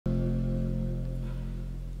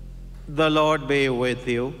The Lord be with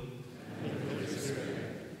you.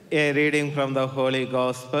 A reading from the Holy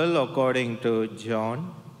Gospel according to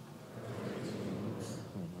John.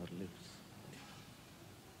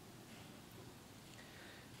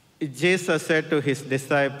 Jesus said to his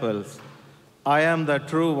disciples, I am the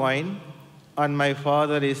true vine, and my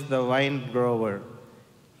Father is the vine grower.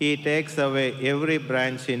 He takes away every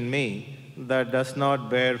branch in me that does not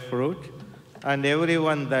bear fruit, and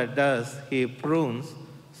everyone that does, he prunes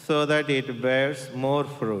so that it bears more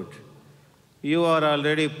fruit. You are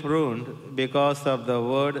already pruned because of the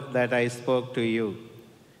word that I spoke to you.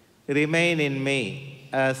 Remain in me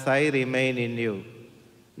as I remain in you.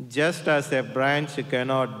 Just as a branch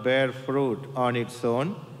cannot bear fruit on its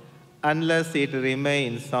own unless it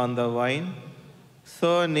remains on the vine,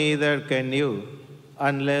 so neither can you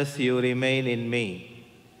unless you remain in me.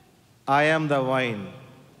 I am the vine,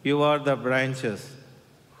 you are the branches.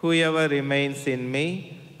 Whoever remains in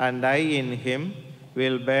me and I in him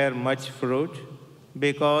will bear much fruit,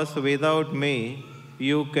 because without me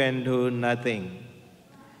you can do nothing.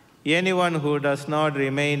 Anyone who does not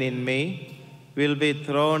remain in me will be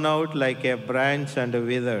thrown out like a branch and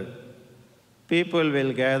withered. People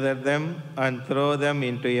will gather them and throw them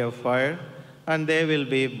into a fire, and they will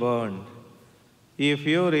be burned. If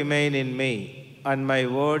you remain in me and my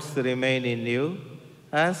words remain in you,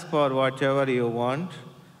 ask for whatever you want,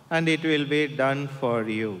 and it will be done for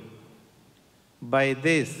you. By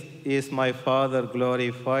this is my Father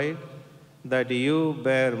glorified, that you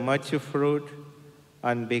bear much fruit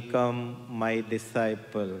and become my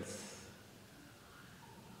disciples.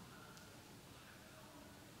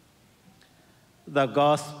 The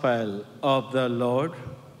Gospel of the Lord.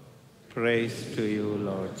 Praise to you,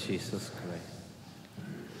 Lord Jesus Christ.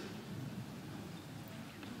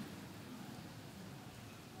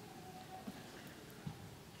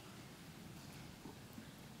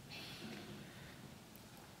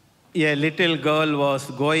 A little girl was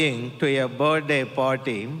going to a birthday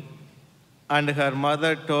party, and her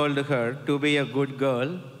mother told her to be a good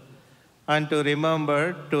girl and to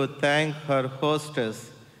remember to thank her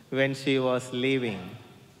hostess when she was leaving.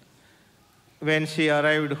 When she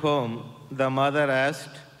arrived home, the mother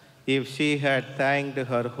asked if she had thanked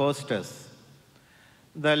her hostess.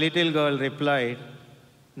 The little girl replied,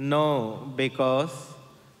 No, because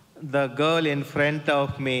the girl in front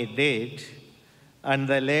of me did. And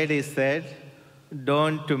the lady said,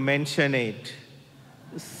 Don't mention it.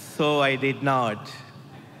 So I did not.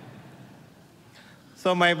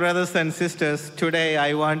 So my brothers and sisters, today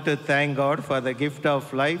I want to thank God for the gift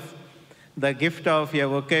of life, the gift of a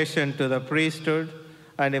vocation to the priesthood,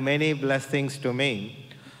 and many blessings to me.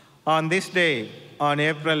 On this day, on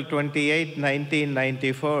April 28,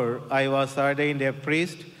 1994, I was ordained a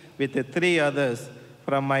priest with 3 others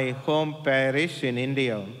from my home parish in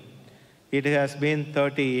India. It has been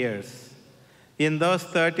 30 years. In those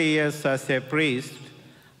 30 years as a priest,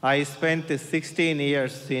 I spent 16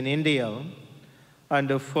 years in India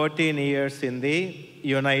and 14 years in the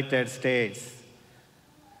United States.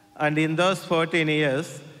 And in those 14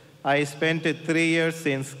 years, I spent 3 years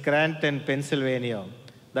in Scranton, Pennsylvania.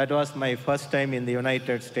 That was my first time in the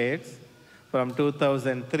United States, from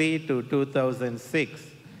 2003 to 2006.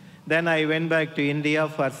 Then I went back to India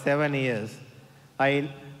for 7 years.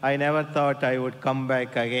 I never thought I would come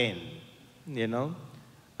back again,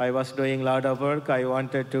 I was doing a lot of work. I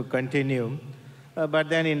wanted to continue. But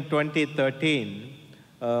then in 2013,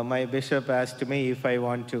 my bishop asked me if I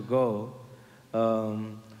want to go.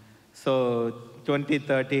 So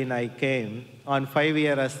 2013, I came on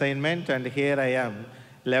 5-year assignment, and here I am,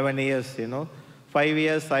 11 years, 5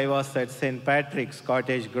 years I was at St. Patrick's,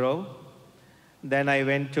 Cottage Grove. Then I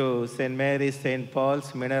went to St. Mary's, St.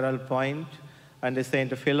 Paul's, Mineral Point, and St.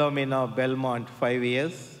 Philomena, Belmont, 5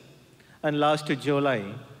 years. And last July,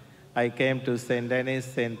 I came to St. Denis,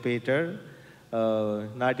 St. Peter,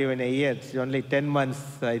 not even a year, it's only 10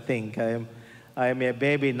 months, I think. I am a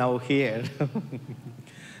baby now here.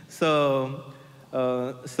 So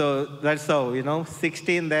that's how,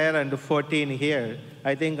 16 there and 14 here.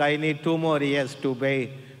 I think I need 2 more years to be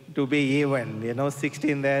even,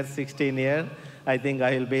 16 there, 16 here. I think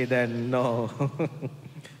I will be then, no.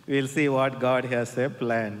 We'll see what God has a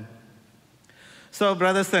plan. So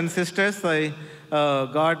brothers and sisters,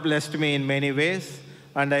 God blessed me in many ways,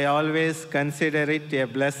 and I always consider it a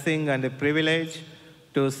blessing and a privilege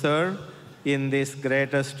to serve in this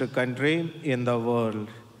greatest country in the world.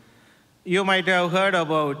 You might have heard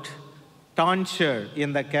about tonsure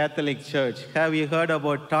in the Catholic Church. Have you heard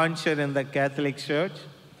about tonsure in the Catholic Church?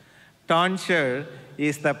 Tonsure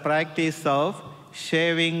is the practice of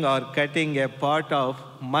shaving or cutting a part of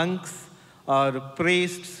monks or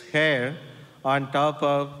priest's hair on top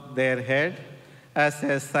of their head as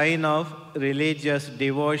a sign of religious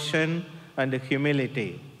devotion and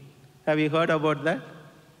humility. Have you heard about that?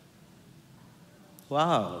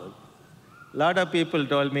 Wow. A lot of people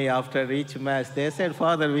told me after each Mass, they said,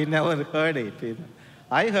 Father, we never heard it.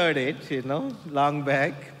 I heard it, long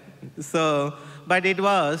back. So, but it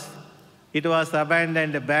was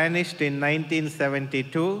abandoned, banished in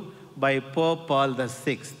 1972 by Pope Paul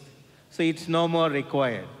VI. So it's no more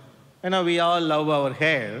required. We all love our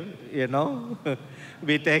hair,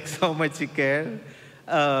 we take so much care.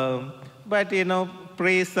 But,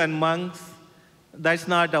 priests and monks, that's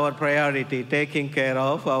not our priority. Taking care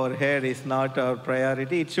of our hair is not our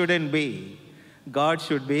priority. It shouldn't be. God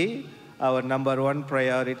should be our number one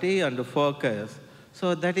priority and focus.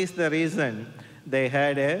 So that is the reason they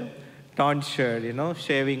had a tonsure,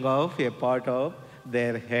 shaving off a part of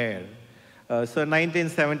their hair. So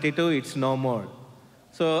 1972, it's no more.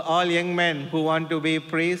 So all young men who want to be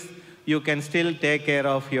priests, you can still take care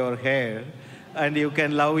of your hair and you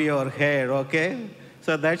can love your hair, okay?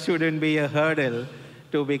 So that shouldn't be a hurdle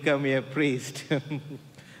to become a priest.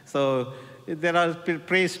 So there are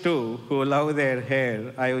priests too who love their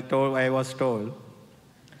hair, I was told.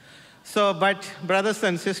 So, but brothers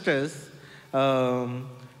and sisters,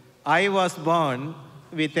 I was born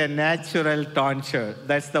with a natural tonsure.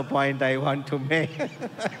 That's the point I want to make.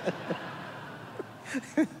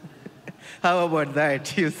 How about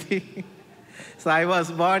that, you see? So I was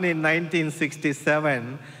born in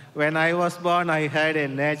 1967. When I was born, I had a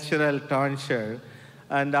natural tonsure.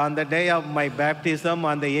 And on the day of my baptism,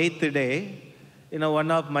 on the 8th day,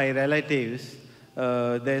 one of my relatives,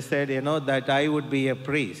 they said, that I would be a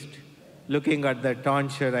priest, looking at the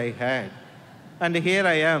tonsure I had. And here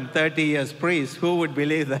I am, 30 years priest. Who would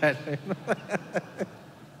believe that?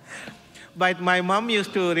 But my mom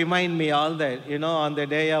used to remind me all that, on the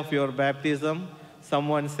day of your baptism,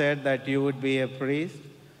 someone said that you would be a priest.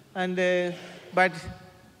 And but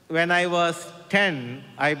when I was 10,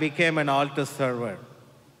 I became an altar server.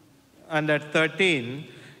 And at 13,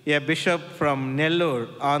 a bishop from Nellore,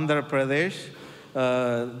 Andhra Pradesh,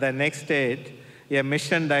 the next state, a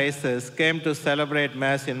mission diocese, came to celebrate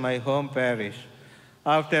Mass in my home parish.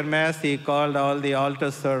 After Mass, he called all the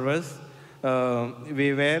altar servers,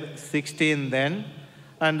 we were 16 then,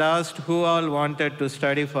 and asked who all wanted to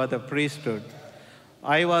study for the priesthood.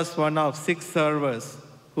 I was one of 6 servers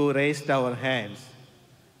who raised our hands.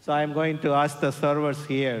 So I'm going to ask the servers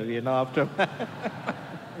here, after.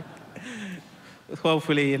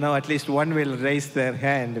 Hopefully, at least one will raise their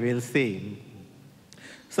hand, we'll see.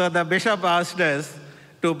 So the bishop asked us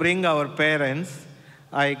to bring our parents.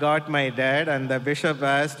 I got my dad, and the bishop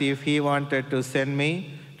asked if he wanted to send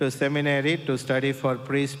me to seminary to study for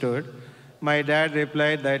priesthood. My dad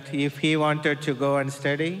replied that if he wanted to go and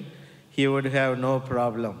study, he would have no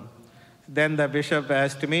problem. Then the bishop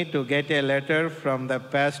asked me to get a letter from the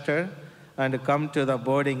pastor and come to the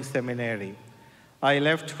boarding seminary. I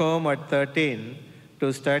left home at 13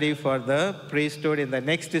 to study for the priesthood in the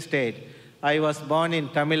next state. I was born in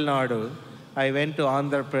Tamil Nadu. I went to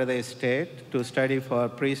Andhra Pradesh state to study for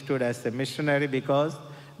priesthood as a missionary because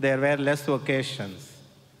there were less vocations.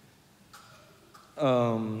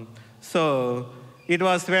 So it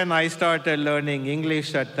was when I started learning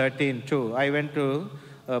English at 13 too. I went to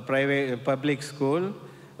a public school.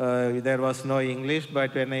 There was no English,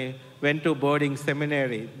 but when I went to boarding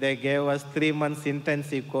seminary, they gave us 3 months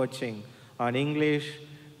intensive coaching on English,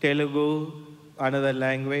 Telugu, another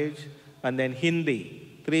language, and then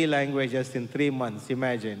Hindi. 3 languages in 3 months,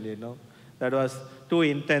 imagine, That was too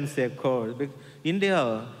intense a course.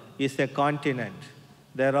 India is a continent.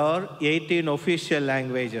 There are 18 official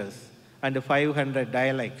languages and 500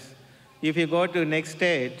 dialects. If you go to next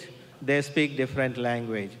state, they speak different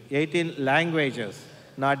language. 18 languages,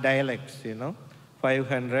 not dialects,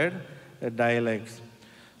 500 dialects.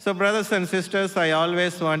 So brothers and sisters, I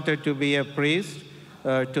always wanted to be a priest,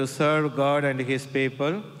 to serve God and his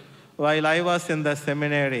people. While I was in the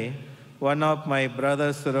seminary, one of my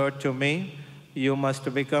brothers wrote to me, "You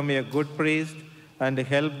must become a good priest and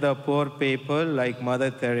help the poor people like Mother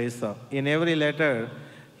Teresa." In every letter,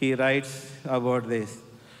 he writes about this.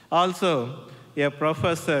 Also, a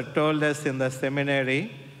professor told us in the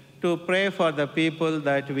seminary to pray for the people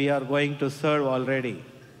that we are going to serve already.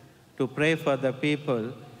 To pray for the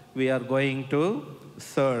people we are going to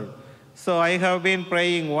serve. So I have been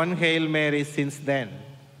praying one Hail Mary since then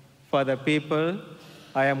for the people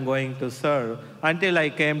I am going to serve until I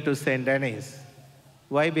came to St. Denis.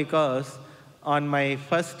 Why? Because on my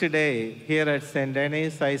first day here at St.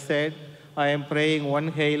 Denis, I said, I am praying one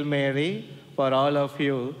Hail Mary for all of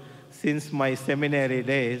you since my seminary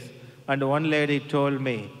days. And one lady told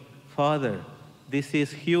me, Father, this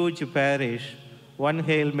is huge parish. One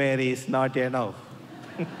Hail Mary is not enough.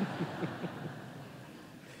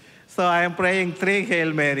 So I am praying 3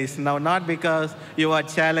 Hail Marys now, not because you are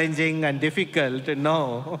challenging and difficult,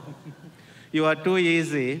 no. You are too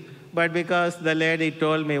easy, but because the lady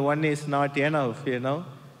told me one is not enough,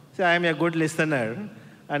 So I am a good listener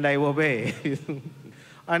and I obey.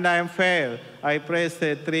 And I am fair. I pray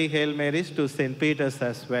say 3 Hail Marys to St. Peter's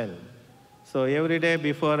as well. So every day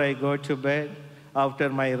before I go to bed, after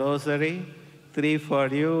my rosary, 3 for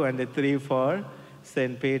you and 3 for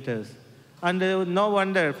St. Peter's. And no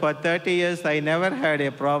wonder, for 30 years, I never had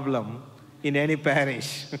a problem in any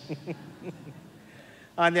parish.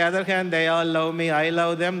 On the other hand, they all love me. I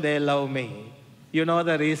love them, they love me. You know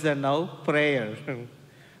the reason now? Prayer.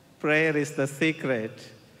 Prayer is the secret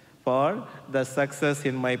for the success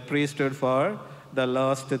in my priesthood for the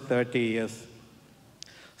last 30 years.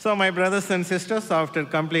 So my brothers and sisters, after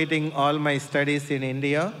completing all my studies in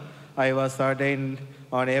India, I was ordained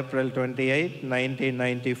on April 28,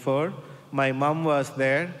 1994. My mom was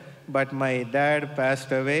there, but my dad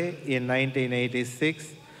passed away in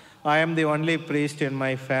 1986. I am the only priest in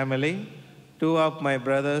my family. 2 of my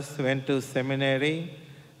brothers went to seminary,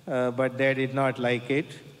 but they did not like it.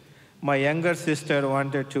 My younger sister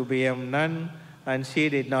wanted to be a nun, and she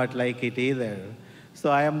did not like it either.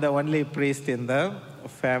 So I am the only priest in the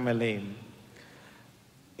family.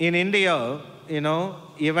 In India,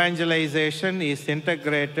 evangelization is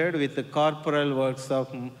integrated with the corporal works of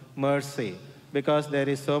mercy because there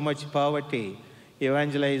is so much poverty.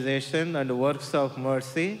 Evangelization and works of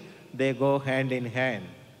mercy, they go hand in hand.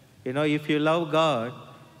 If you love God,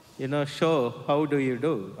 show how do you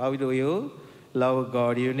do? How do you love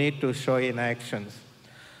God? You need to show in actions.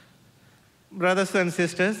 Brothers and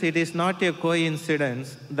sisters, it is not a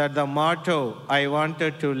coincidence that the motto I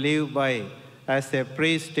wanted to live by as a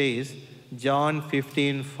priest is John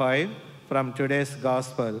 15:5 from today's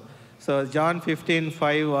gospel. So John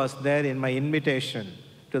 15:5 was there in my invitation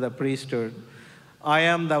to the priesthood. I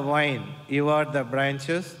am the vine, you are the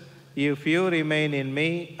branches. If you remain in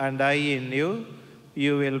me and I in you,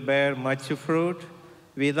 you will bear much fruit.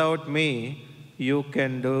 Without me, you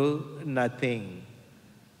can do nothing.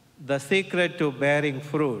 The secret to bearing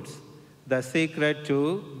fruits, the secret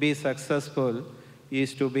to be successful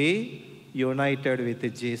is to be united with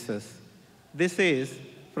Jesus. This is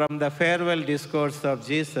from the farewell discourse of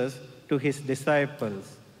Jesus to his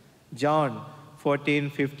disciples. John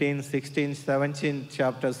 14, 15, 16, 17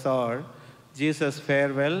 chapters are Jesus'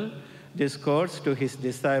 farewell discourse to his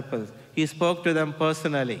disciples. He spoke to them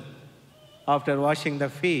personally. After washing the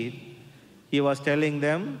feet, he was telling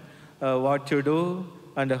them what to do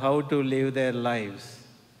and how to live their lives.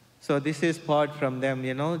 So this is part from them.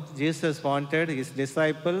 Jesus wanted his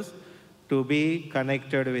disciples to be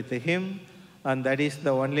connected with him, and that is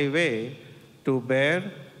the only way to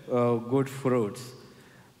bear good fruits.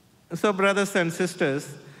 So brothers and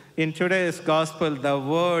sisters, in today's gospel, the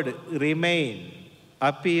word remain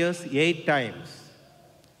appears 8 times.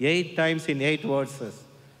 8 times in 8 verses.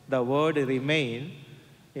 The word remain,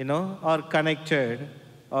 or connected,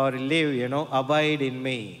 or live, abide in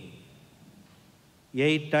me.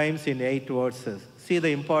 8 times in 8 verses. See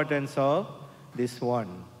the importance of this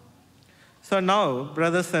one. So now,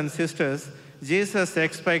 brothers and sisters, Jesus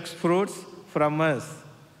expects fruits from us,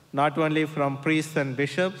 not only from priests and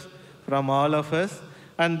bishops, from all of us.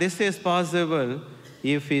 And this is possible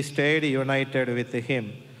if we stayed united with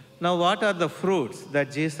him. Now, what are the fruits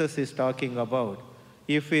that Jesus is talking about?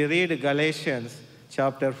 If we read Galatians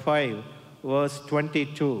chapter 5, verse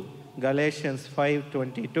 22, Galatians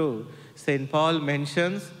 5:22, St. Paul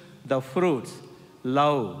mentions the fruits: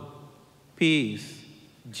 love, peace,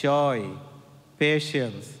 joy,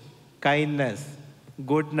 patience, kindness,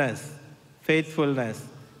 goodness, faithfulness,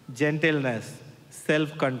 gentleness,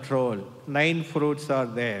 self-control. 9 fruits are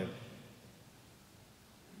there.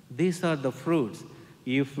 These are the fruits.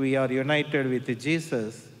 If we are united with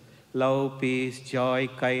Jesus, love, peace, joy,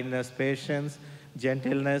 kindness, patience,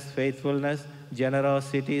 gentleness, faithfulness,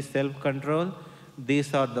 generosity, self-control,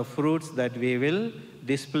 these are the fruits that we will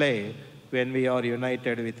display when we are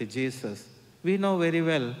united with Jesus. We know very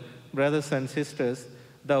well, brothers and sisters,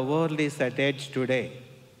 the world is at edge today.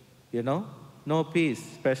 No peace,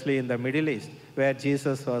 especially in the Middle East, where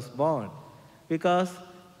Jesus was born, because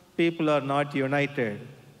people are not united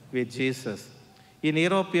with Jesus. In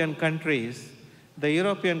European countries, the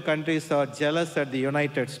European countries are jealous at the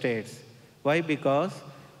United States. Why? Because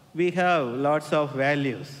we have lots of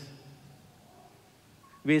values.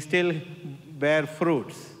 We still bear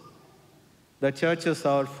fruits. The churches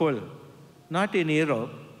are full. Not in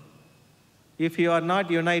Europe. If you are not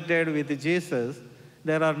united with Jesus,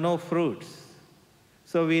 there are no fruits.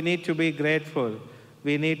 So we need to be grateful.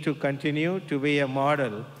 We need to continue to be a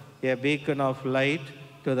model, a beacon of light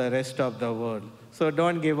to the rest of the world. So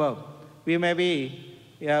don't give up. We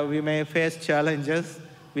may face challenges,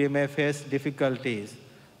 we may face difficulties,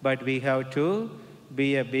 but we have to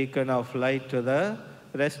be a beacon of light to the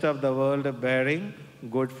rest of the world, bearing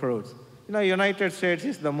good fruits. United States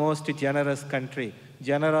is the most generous country.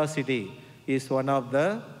 Generosity is one of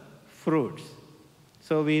the fruits.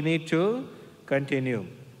 So we need to continue.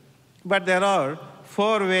 But there are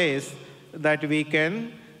 4 ways that we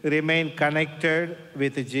can remain connected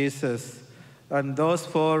with Jesus. And those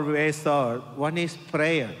 4 ways are, one is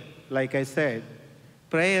prayer. Like I said,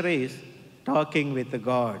 prayer is talking with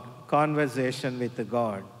God, conversation with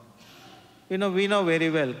God. We know very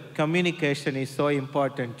well communication is so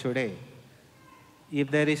important today. If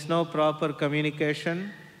there is no proper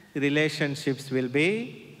communication, relationships will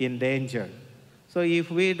be in danger. So if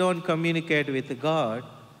we don't communicate with God,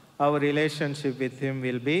 our relationship with Him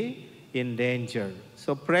will be in danger.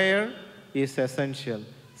 So prayer is essential.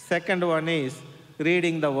 Second one is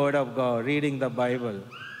reading the Word of God, reading the Bible.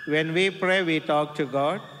 When we pray, we talk to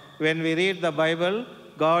God. When we read the Bible,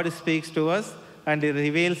 God speaks to us and He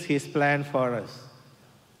reveals His plan for us.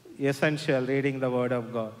 Essential, reading the Word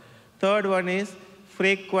of God. Third one is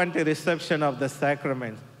frequent reception of the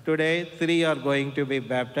sacraments. Today, 3 are going to be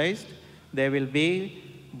baptized. They will be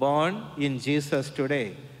born in Jesus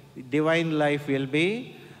today. Divine life will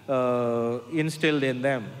be instilled in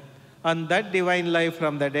them. And that divine life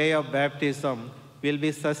from the day of baptism will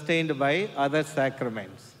be sustained by other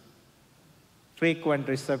sacraments. Frequent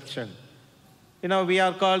reception. We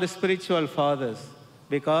are called spiritual fathers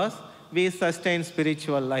because we sustain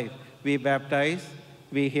spiritual life. We baptize,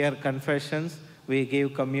 we hear confessions, we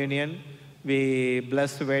give communion, we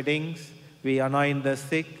bless weddings, we anoint the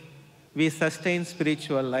sick, we sustain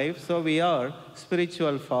spiritual life, so we are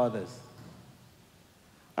spiritual fathers.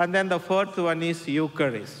 And then the fourth one is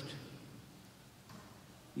Eucharist.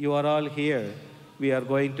 You are all here. We are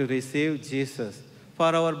going to receive Jesus.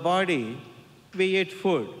 For our body, we eat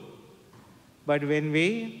food. But when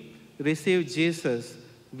we receive Jesus,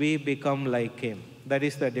 we become like Him. That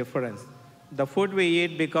is the difference. The food we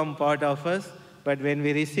eat becomes part of us, but when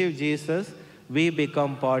we receive Jesus, we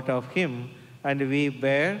become part of Him and we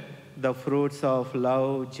bear the fruits of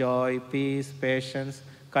love, joy, peace, patience,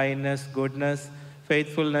 kindness, goodness,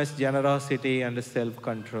 faithfulness, generosity, and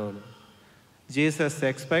self-control. Jesus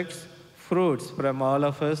expects fruits from all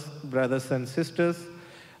of us, brothers and sisters.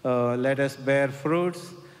 Let us bear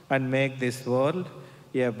fruits and make this world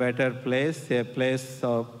a better place, a place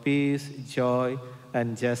of peace, joy,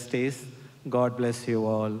 and justice. God bless you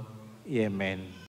all. Amen.